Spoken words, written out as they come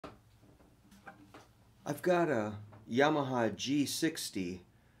I've got a Yamaha G60.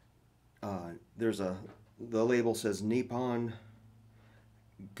 The label says Nippon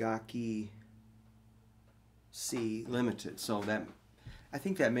Gakki C Limited, so I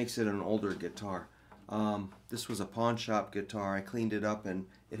think that makes it an older guitar. This was a Pawnshop guitar. I cleaned it up and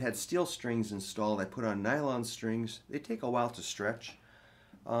it had steel strings installed. I put on nylon strings. They take a while to stretch.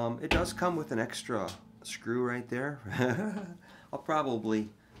 It does come with an extra screw right there. I'll probably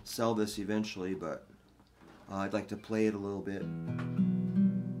sell this eventually, but I'd like to play it a little bit.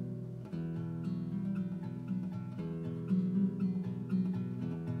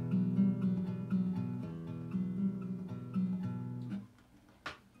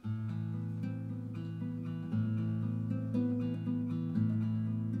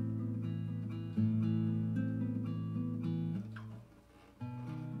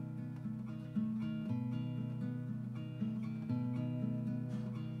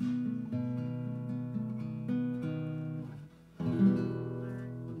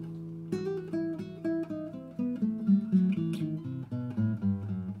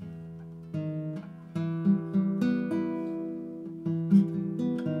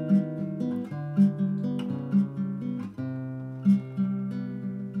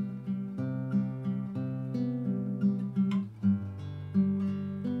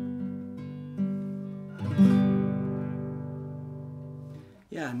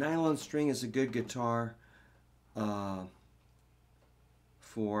 Yeah, nylon string is a good guitar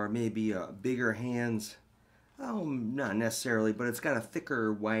for maybe bigger hands. Oh, not necessarily, but it's got a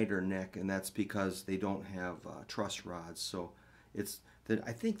thicker, wider neck, and that's because they don't have truss rods. So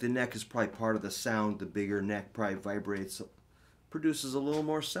I think the neck is probably part of the sound. The bigger neck probably vibrates, produces a little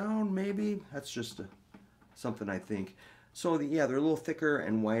more sound. Maybe that's just something I think. So yeah, they're a little thicker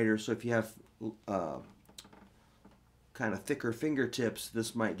and wider. So if you have kind of thicker fingertips,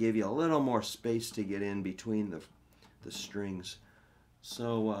 this might give you a little more space to get in between the strings.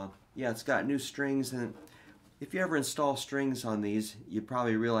 So yeah, it's got new strings, and if you ever install strings on these, you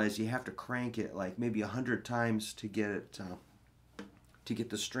probably realize you have to crank it like maybe 100 times to get it to get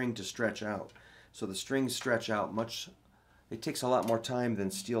the string to stretch out. So the strings stretch out much. It takes a lot more time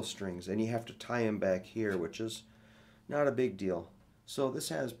than steel strings, and you have to tie them back here, which is not a big deal. So this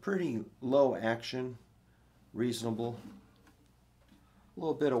has pretty low action, reasonable, a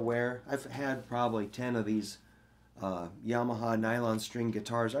little bit of wear. I've had probably 10 of these Yamaha nylon string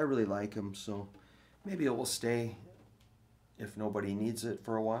guitars. I really like them, so maybe it will stay if nobody needs it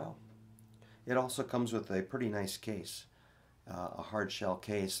for a while. It also comes with a pretty nice case, a hard shell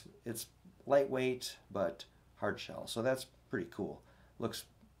case. It's lightweight but hard shell, so that's pretty cool. Looks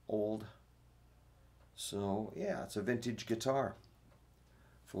old. So yeah, it's a vintage guitar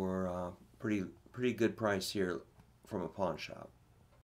for pretty good price here from a pawn shop.